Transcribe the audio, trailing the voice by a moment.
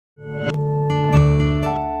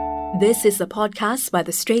This is a podcast by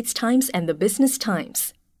The Straits Times and The Business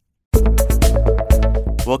Times.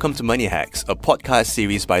 Welcome to Money Hacks, a podcast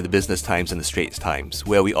series by The Business Times and The Straits Times,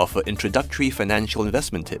 where we offer introductory financial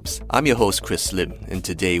investment tips. I'm your host, Chris Lim, and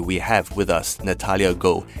today we have with us Natalia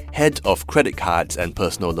Goh, Head of Credit Cards and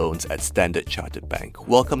Personal Loans at Standard Chartered Bank.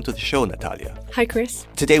 Welcome to the show, Natalia. Hi, Chris.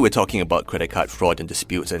 Today we're talking about credit card fraud and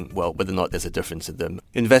disputes and, well, whether or not there's a difference in them.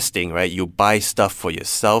 Investing, right? You buy stuff for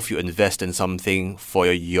yourself, you invest in something for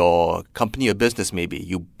your company or business maybe.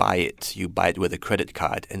 You buy it with a credit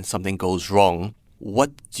card and something goes wrong.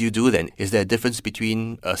 What do you do then? Is there a difference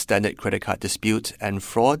between a standard credit card dispute and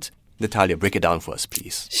fraud? Natalia, break it down for us,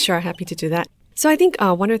 please. Sure, happy to do that. So I think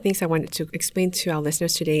one of the things I wanted to explain to our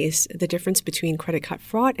listeners today is the difference between credit card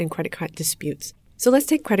fraud and credit card disputes. So let's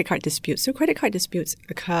take credit card disputes. So credit card disputes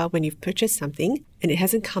occur when you've purchased something and it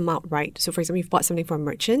hasn't come out right. So for example, you've bought something from a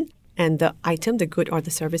merchant and the item, the good or the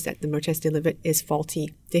service that the merchant has delivered is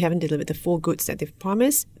faulty. They haven't delivered the full goods that they've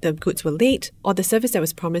promised, the goods were late, or the service that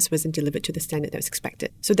was promised wasn't delivered to the standard that was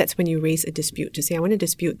expected. So that's when you raise a dispute to say, I want to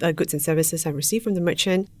dispute the goods and services I received from the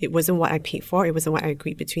merchant. It wasn't what I paid for. It wasn't what I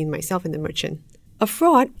agreed between myself and the merchant. A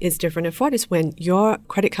fraud is different. A fraud is when your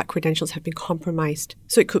credit card credentials have been compromised.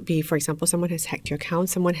 So it could be, for example, someone has hacked your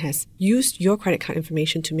account, someone has used your credit card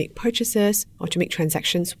information to make purchases or to make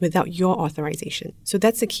transactions without your authorization. So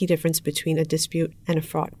that's the key difference between a dispute and a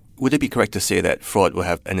fraud. Would it be correct to say that fraud will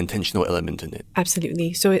have an intentional element in it?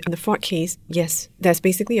 Absolutely. So in the fraud case, yes, there's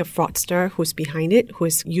basically a fraudster who's behind it, who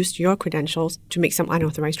has used your credentials to make some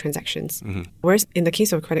unauthorized transactions. Mm-hmm. Whereas in the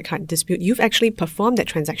case of a credit card dispute, you've actually performed that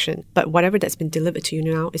transaction, but whatever that's been delivered to you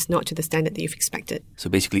now is not to the standard that you've expected. So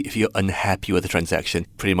basically, if you're unhappy with the transaction,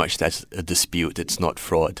 pretty much that's a dispute. It's not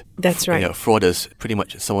fraud. That's right. Yeah, fraud is pretty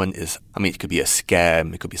much it could be a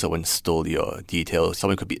scam, it could be someone stole your details,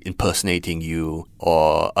 someone could be impersonating you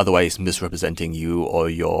or otherwise misrepresenting you or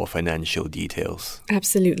your financial details.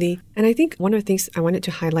 Absolutely. And I think one of the things I wanted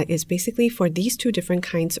to highlight is basically for these two different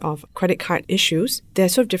kinds of credit card issues, there are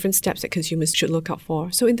sort of different steps that consumers should look out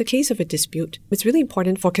for. So in the case of a dispute, it's really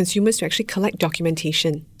important for consumers to actually collect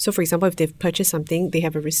documentation. So for example, if they've purchased something, they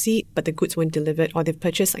have a receipt, but the goods weren't delivered, or they've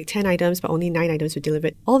purchased like 10 items, but only 9 items were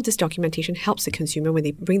delivered. All of this documentation helps the consumer when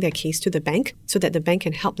they bring their case to the bank so that the bank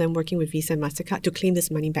can help them working with Visa and MasterCard to claim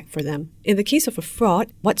this money back for them. In the case of a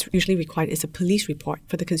fraud, what's usually required is a police report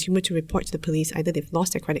for the consumer to report to the police either they've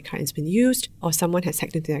lost their credit card and it's been used or someone has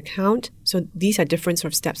hacked into their account. So these are different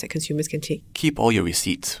sort of steps that consumers can take. Keep all your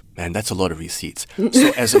receipts. Man, that's a lot of receipts.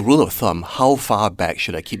 So as a rule of thumb, how far back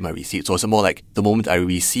should I keep my receipts? Or is it more like the moment I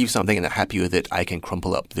receive something and I'm happy with it, I can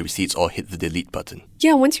crumple up the receipts or hit the delete button?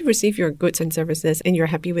 Yeah, once you receive your goods and services and you're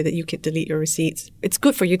happy with it, you can delete your receipts. It's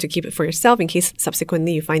good for you to keep it for yourself in case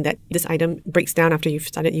subsequently you find that this item breaks down after you've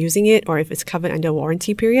started using it or if it's covered under a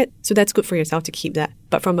warranty period. So that's good for yourself to keep that.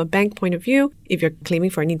 But from a bank point of view, if you're claiming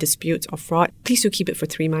for any disputes or fraud, please do keep it for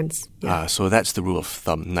 3 months. Yeah. So that's the rule of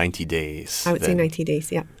thumb, 90 days. I would say 90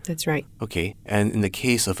 days. Yeah, that's right. Okay. And in the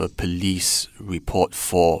case of a police report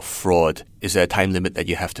for fraud, is there a time limit that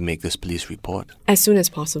you have to make this police report? As soon as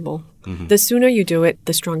possible. Mm-hmm. The sooner you do it,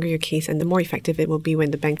 the stronger your case and the more effective it will be when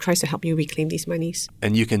the bank tries to help you reclaim these monies.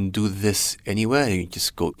 And you can do this anywhere? You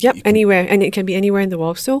just go... Yep, anywhere. And it can be anywhere in the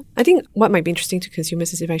world. So I think what might be interesting to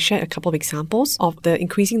consumers is if I share a couple of examples of the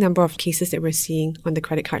increasing number of cases that we're seeing on the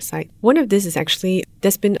credit card side. One of this is actually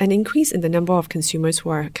there's been an increase in the number of consumers who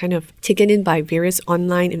are kind of taken in by various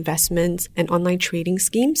online investments and online trading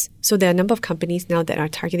schemes. So there are a number of companies now that are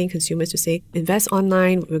targeting consumers to say, invest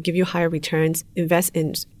online, we'll give you higher returns, invest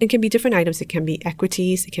in, it can be different items. It can be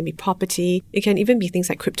equities, it can be property, it can even be things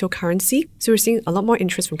like cryptocurrency. So we're seeing a lot more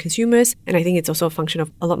interest from consumers. And I think it's also a function of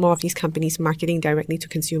a lot more of these companies marketing directly to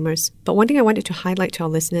consumers. But one thing I wanted to highlight to our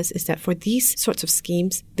listeners is that for these sorts of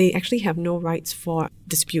schemes, they actually have no rights for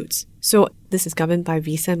disputes. So this is governed by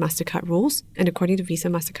Visa and MasterCard rules. And according to Visa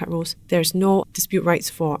and MasterCard rules, there's no dispute rights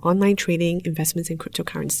for online trading, investments in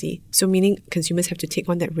cryptocurrency. So meaning consumers have to take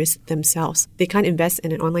on that risk themselves. They can't invest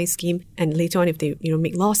in an online scheme and later on if they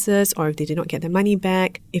make losses or if they did not get their money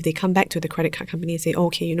back, if they come back to the credit card company and say,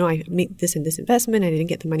 I made this and this investment and I didn't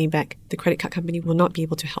get the money back, the credit card company will not be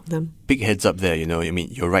able to help them. Big heads up there,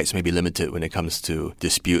 your rights may be limited when it comes to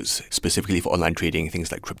disputes, specifically for online trading,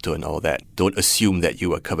 things like crypto and all that. Don't assume that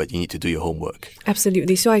you are covered. You need to do your homework.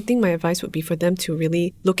 Absolutely. So I think my advice would be for them to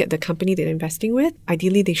really look at the company they're investing with.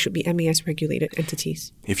 Ideally, they should be MAS regulated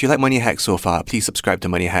entities. If you like Money Hacks so far, please subscribe to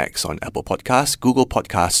Money Hacks on Apple Podcasts, Google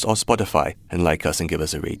Podcasts, or Spotify, and like us and give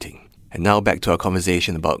us a rating. And now back to our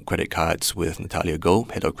conversation about credit cards with Natalia Goh,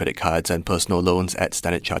 Head of Credit Cards and Personal Loans at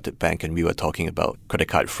Standard Chartered Bank. And we were talking about credit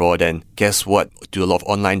card fraud. And guess what? Do a lot of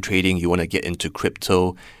online trading. You want to get into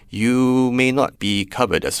crypto. you may not be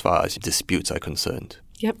covered as far as disputes are concerned.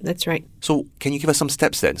 Yep, that's right. So can you give us some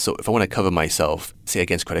steps then? So if I want to cover myself, say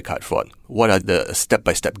against credit card fraud, what are the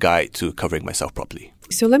step-by-step guide to covering myself properly?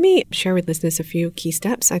 So let me share with listeners a few key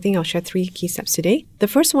steps. I think I'll share 3 key steps today. The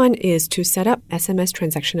first one is to set up SMS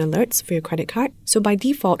transaction alerts for your credit card. So by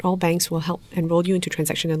default, all banks will help enroll you into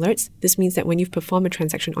transaction alerts. This means that when you've performed a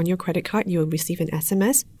transaction on your credit card, you will receive an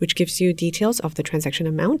SMS, which gives you details of the transaction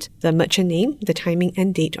amount, the merchant name, the timing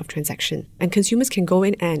and date of transaction. And consumers can go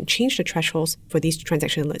in and change the thresholds for these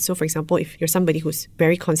transaction alerts. So for example, if you're somebody who's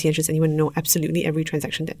very conscientious and you want to know absolutely every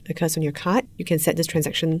transaction that occurs on your card, you can set this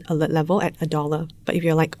transaction alert level at $1. But if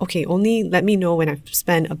you're like, okay, only let me know when I've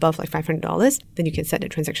spent above like $500, then you can set the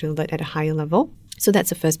transaction alert at a higher level. So that's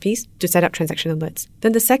the first piece, to set up transaction alerts.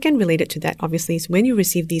 Then the second related to that, obviously, is when you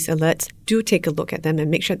receive these alerts, do take a look at them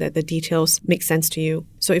and make sure that the details make sense to you.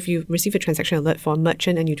 So if you receive a transaction alert for a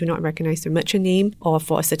merchant and you do not recognize the merchant name, or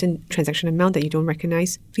for a certain transaction amount that you don't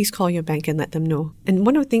recognize, please call your bank and let them know. And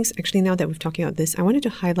one of the things, actually, now that we're talking about this, I wanted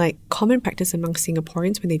to highlight common practice among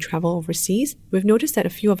Singaporeans when they travel overseas. We've noticed that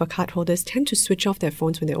a few of our cardholders tend to switch off their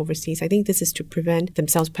phones when they're overseas. I think this is to prevent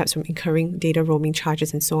themselves perhaps from incurring data roaming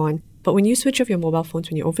charges and so on. But when you switch off your mobile phones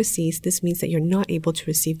when you're overseas, this means that you're not able to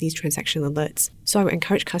receive these transaction alerts. So I would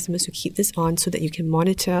encourage customers to keep this on so that you can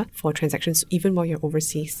monitor for transactions even while you're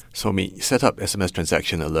overseas. So set up SMS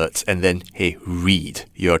transaction alerts and then, hey, read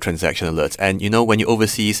your transaction alerts. And when you're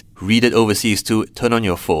overseas, read it overseas too. Turn on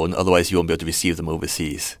your phone, otherwise you won't be able to receive them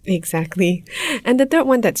overseas. Exactly. And the third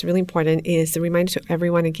one that's really important is the reminder to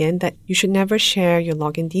everyone again that you should never share your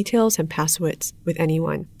login details and passwords with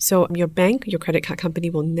anyone. So your bank, your credit card company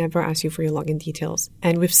will never ask you for your login details.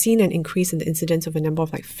 And we've seen an increase in the incidence of a number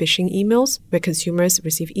of phishing emails where consumers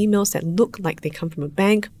receive emails that look like they come from a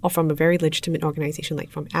bank or from a very legitimate organization like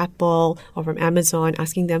from Apple or from Amazon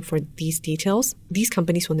asking them for these details. These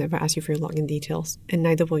companies will never ask you for your login details, and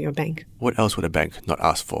neither will your bank. What else would a bank not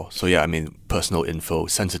ask for? So personal info,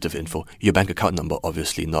 sensitive info. Your bank account number,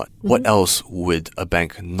 obviously not. Mm-hmm. What else would a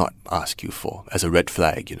bank not ask you for as a red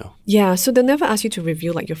flag, Yeah, so they'll never ask you to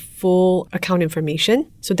reveal your full account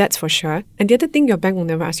information. So that's for sure. And the other thing your bank will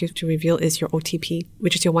never ask you to reveal is your OTP,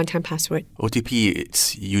 which is your one-time password. OTP,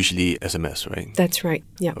 it's usually SMS, right? That's right,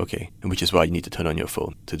 yeah. Okay, and which is why you need to turn on your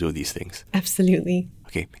phone to do these things. Absolutely.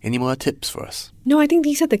 Okay, any more tips for us? No, I think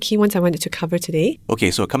these are the key ones I wanted to cover today.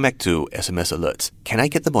 Okay, so come back to SMS alerts. Can I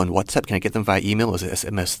get them on WhatsApp? Can I get them via email? Or is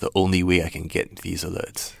SMS the only way I can get these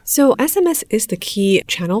alerts? So SMS is the key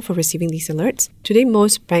channel for receiving these alerts. Today,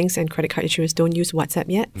 most banks and credit card issuers don't use WhatsApp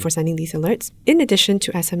yet for sending these alerts. In addition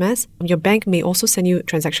to SMS, your bank may also send you a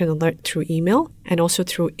transaction alert through email and also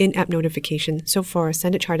through in-app notification. So for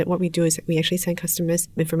Standard Chartered, what we do is we actually send customers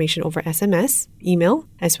information over SMS, email,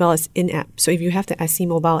 as well as in-app. So if you have the SC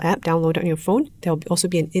Mobile app downloaded on your phone, there will also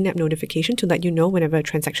be an in-app notification to let you know whenever a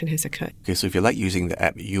transaction has occurred. Okay, so if you like using the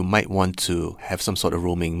app, you might want to have some sort of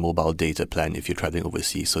roaming mobile data plan if you're traveling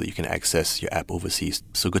overseas so that you can access your app overseas.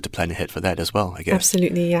 So good to plan ahead for that as well, I guess.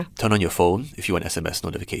 Absolutely, yeah. Turn on your phone if you want SMS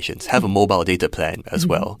notifications. Have a mobile data plan as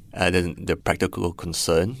well. And then the practical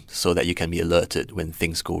concern so that you can be alerted when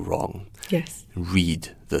things go wrong. Yes.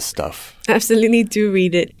 Read the stuff. Absolutely do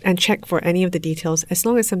read it and check for any of the details. As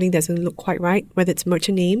long as something doesn't look quite right, whether it's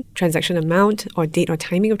merchant name, transaction amount, or date or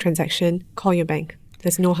timing of transaction, call your bank.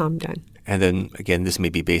 There's no harm done. And then, again, this may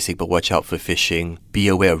be basic, but watch out for phishing. Be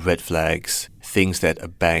aware of red flags, things that a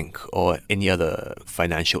bank or any other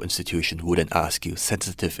financial institution wouldn't ask you.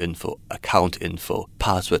 Sensitive info, account info,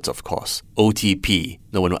 passwords, of course. OTP.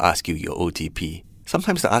 No one will ask you your OTP.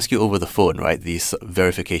 Sometimes they'll ask you over the phone, right? These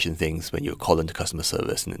verification things when you call into customer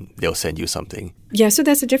service and they'll send you something. Yeah, so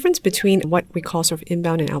there's a difference between what we call sort of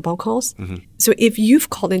inbound and outbound calls. Mm-hmm. So if you've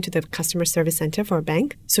called into the customer service center for a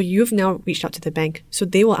bank, so you've now reached out to the bank, so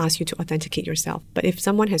they will ask you to authenticate yourself. But if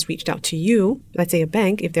someone has reached out to you, let's say a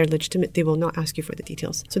bank, if they're legitimate, they will not ask you for the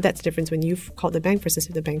details. So that's the difference when you've called the bank versus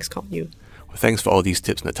if the bank's called you. Well, thanks for all these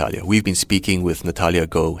tips, Natalia. We've been speaking with Natalia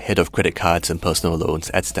Goh, Head of Credit Cards and Personal Loans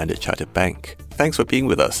at Standard Chartered Bank. Thanks for being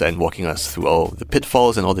with us and walking us through all the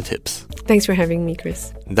pitfalls and all the tips. Thanks for having me,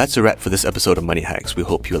 Chris. That's a wrap for this episode of Money Hacks. We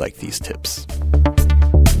hope you like these tips.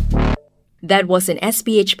 That was an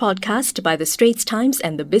SPH podcast by The Straits Times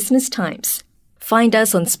and The Business Times. Find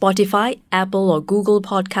us on Spotify, Apple or Google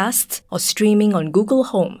Podcasts, or streaming on Google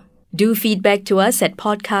Home. Do feedback to us at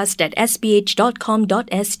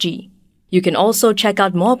podcast@sph.com.sg. You can also check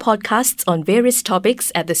out more podcasts on various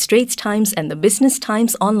topics at The Straits Times and The Business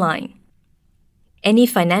Times online. Any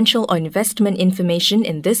financial or investment information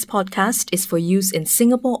in this podcast is for use in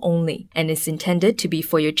Singapore only and is intended to be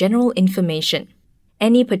for your general information.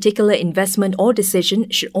 Any particular investment or decision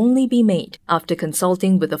should only be made after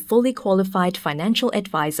consulting with a fully qualified financial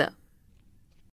advisor.